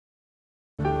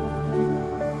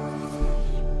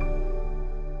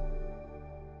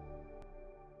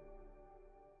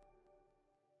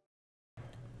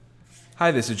Hi,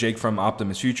 this is Jake from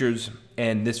Optimus Futures,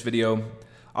 and in this video,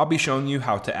 I'll be showing you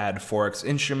how to add Forex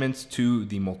Instruments to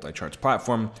the MultiCharts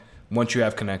platform once you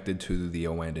have connected to the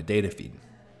OANDA data feed.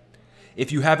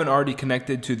 If you haven't already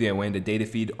connected to the OANDA data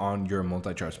feed on your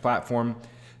MultiCharts platform,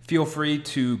 feel free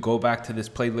to go back to this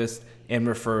playlist and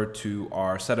refer to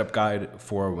our setup guide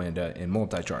for OANDA in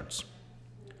MultiCharts.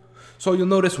 So you'll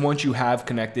notice once you have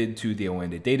connected to the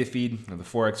OANDA data feed or the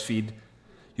Forex feed,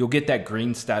 you'll get that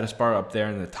green status bar up there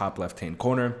in the top left-hand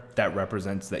corner that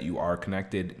represents that you are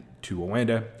connected to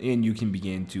OANDA and you can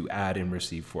begin to add and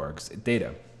receive Forex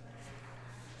data.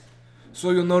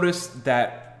 So you'll notice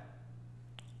that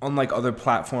unlike other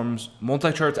platforms,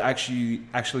 MultiCharts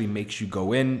actually makes you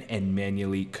go in and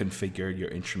manually configure your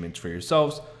instruments for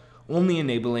yourselves, only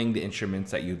enabling the instruments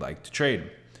that you'd like to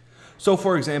trade. So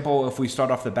for example, if we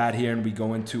start off the bat here and we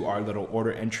go into our little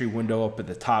order entry window up at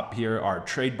the top here, our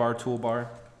trade bar toolbar,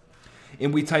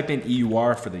 and we type in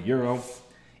EUR for the euro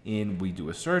and we do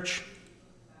a search,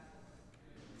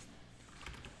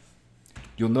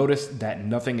 you'll notice that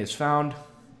nothing is found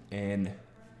and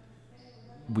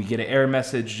we get an error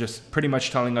message just pretty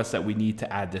much telling us that we need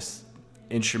to add this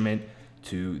instrument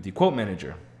to the quote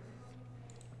manager.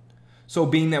 So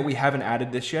being that we haven't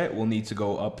added this yet, we'll need to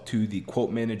go up to the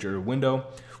quote manager window.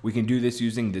 We can do this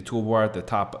using the toolbar at the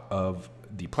top of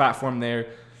the platform there.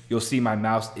 You'll see my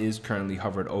mouse is currently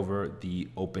hovered over the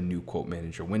open new quote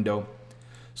manager window.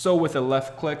 So with a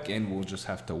left click, and we'll just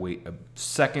have to wait a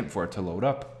second for it to load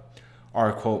up,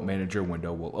 our quote manager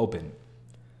window will open.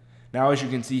 Now, as you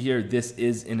can see here, this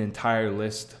is an entire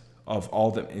list of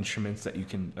all the instruments that you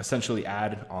can essentially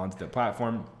add onto the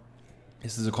platform.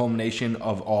 This is a culmination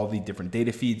of all the different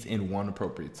data feeds in one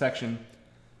appropriate section.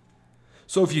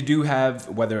 So if you do have,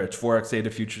 whether it's Forex data,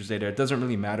 futures data, it doesn't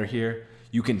really matter here.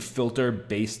 You can filter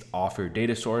based off your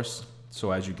data source.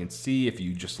 So as you can see, if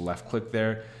you just left click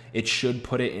there, it should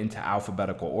put it into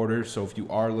alphabetical order. So if you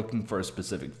are looking for a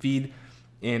specific feed,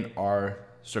 in our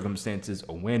circumstances,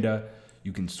 OANDA,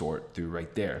 you can sort through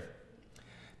right there.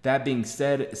 That being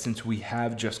said, since we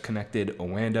have just connected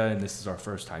OANDA and this is our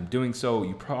first time doing so,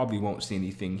 you probably won't see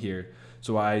anything here.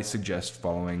 So I suggest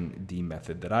following the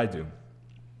method that I do.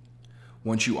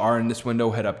 Once you are in this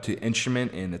window, head up to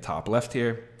Instrument in the top left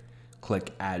here,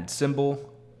 click Add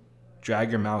Symbol,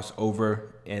 drag your mouse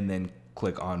over, and then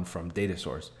click on From Data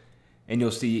Source. And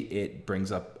you'll see it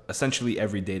brings up essentially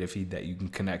every data feed that you can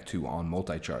connect to on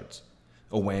MultiCharts.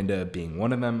 OANDA being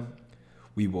one of them.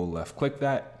 We will left click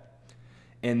that,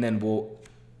 and then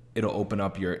it'll open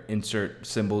up your Insert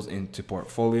Symbols into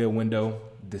Portfolio window.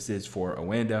 This is for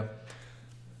OANDA.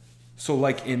 So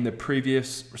like in the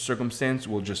previous circumstance,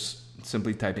 we'll just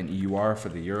simply type in EUR for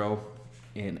the euro,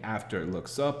 and after it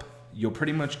looks up, you'll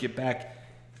pretty much get back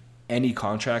any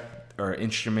contract or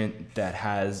instrument that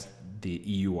has the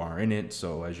EUR in it.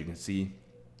 So as you can see,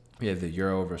 we have the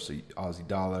euro versus Aussie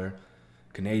dollar,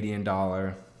 Canadian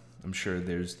dollar. I'm sure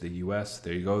there's the US.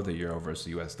 There you go, the euro versus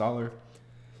US dollar.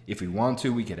 If we want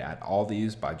to, we could add all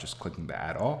these by just clicking the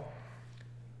Add All.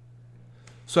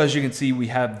 So as you can see, we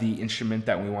have the instrument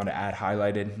that we want to add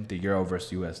highlighted, the euro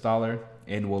versus US dollar,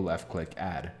 and we'll left click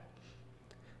Add.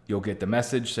 You'll get the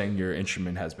message saying your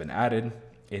instrument has been added,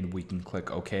 and we can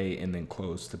click OK and then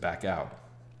close to back out.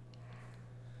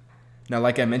 Now,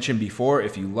 like I mentioned before,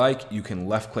 if you like, you can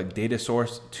left click data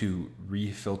source to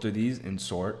refilter these and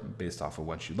sort based off of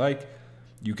what you like.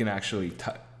 You can actually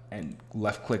and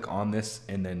left click on this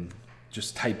and then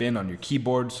just type in on your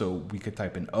keyboard. So we could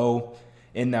type in O,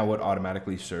 and that would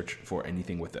automatically search for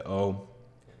anything with the O.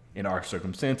 In our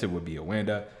circumstance, it would be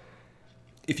OANDA.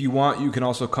 If you want, you can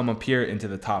also come up here into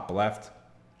the top left.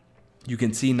 You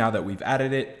can see now that we've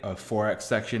added it, a Forex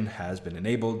section has been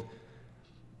enabled.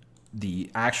 The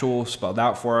actual spelled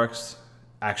out Forex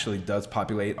actually does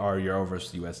populate our euro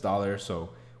versus US dollar.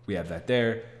 So we have that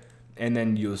there. And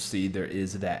then you'll see there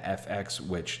is that FX,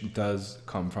 which does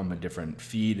come from a different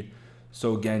feed.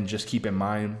 So again, just keep in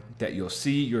mind that you'll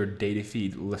see your data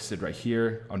feed listed right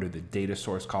here under the data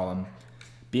source column.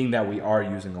 Being that we are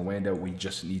using OANDA, we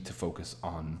just need to focus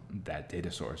on that data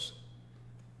source.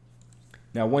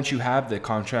 Now, once you have the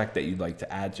contract that you'd like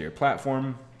to add to your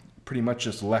platform, pretty much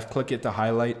just left click it to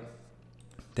highlight.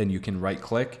 Then you can right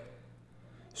click,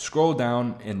 scroll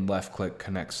down, and left click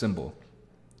Connect Symbol.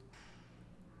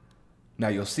 Now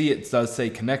you'll see it does say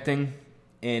connecting,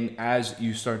 and as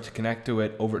you start to connect to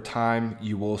it over time,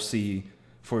 you will see,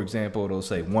 for example, it'll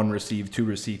say 1 received, 2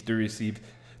 received, 3 received.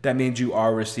 That means you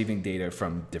are receiving data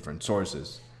from different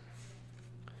sources.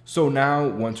 So now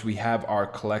once we have our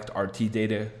collect RT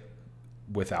data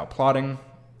without plotting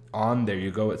on, there you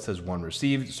go, it says 1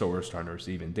 received, so we're starting to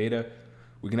receive in data.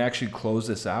 We can actually close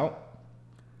this out.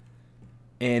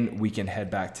 and we can head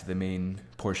back to the main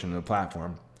portion of the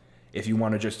platform. If you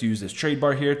want to just use this trade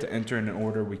bar here to enter in an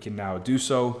order, we can now do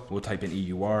so. We'll type in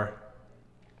EUR,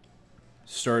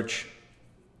 search,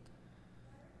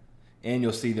 and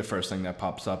you'll see the first thing that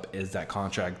pops up is that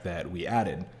contract that we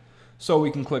added. So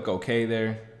we can click OK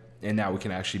there, and now we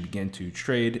can actually begin to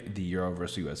trade the euro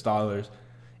versus US dollars.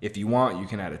 If you want, you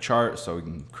can add a chart, so we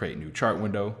can create a new chart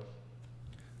window.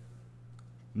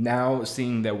 Now,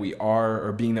 being that we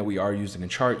are using a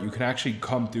chart, you can actually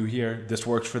come through here. This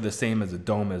works for the same as a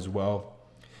dome as well,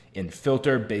 and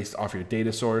filter based off your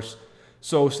data source.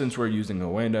 So since we're using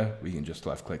OANDA, we can just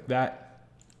left click that.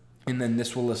 And then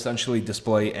this will essentially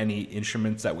display any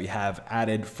instruments that we have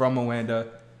added from OANDA.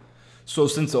 So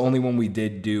since the only one we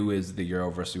did do is the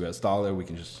euro versus US dollar, we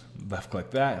can just left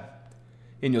click that.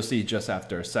 And you'll see just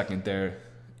after a second there,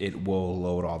 it will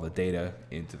load all the data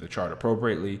into the chart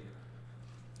appropriately.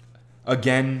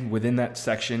 Again, within that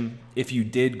section, if you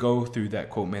did go through that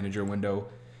quote manager window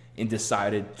and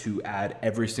decided to add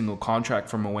every single contract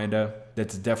from OANDA,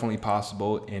 that's definitely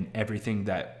possible, and everything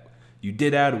that you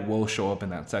did add will show up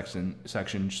in that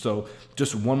section. So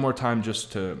just one more time,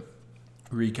 just to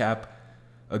recap,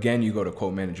 again, you go to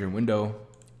quote manager window,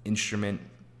 instrument,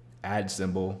 add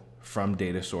symbol from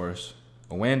data source,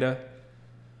 OANDA,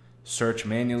 search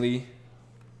manually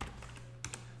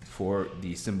for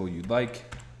the symbol you'd like.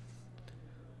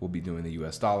 We'll be doing the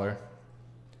US dollar.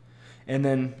 And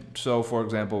then, so for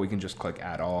example, we can just click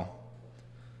add all.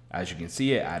 As you can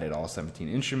see, it added all 17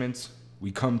 instruments.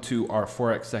 We come to our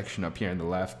Forex section up here on the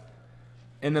left,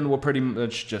 and then we'll pretty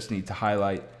much just need to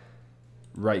highlight,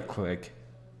 right click,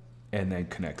 and then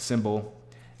connect symbol,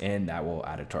 and that will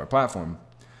add it to our platform.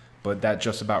 But that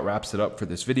just about wraps it up for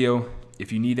this video.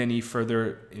 If you need any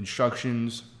further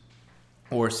instructions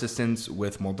or assistance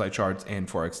with MultiCharts and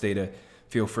Forex data,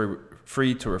 feel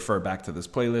free to refer back to this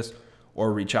playlist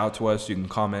or reach out to us. You can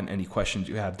comment any questions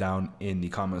you have down in the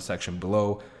comment section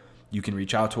below. You can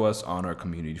reach out to us on our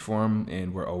community forum,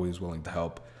 and we're always willing to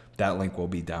help. That link will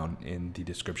be down in the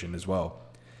description as well.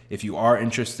 If you are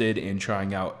interested in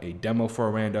trying out a demo for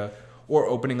OANDA or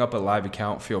opening up a live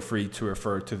account, feel free to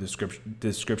refer to the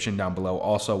description down below.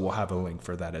 Also, we'll have a link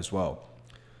for that as well.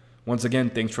 Once again,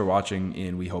 thanks for watching,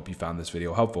 and we hope you found this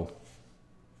video helpful.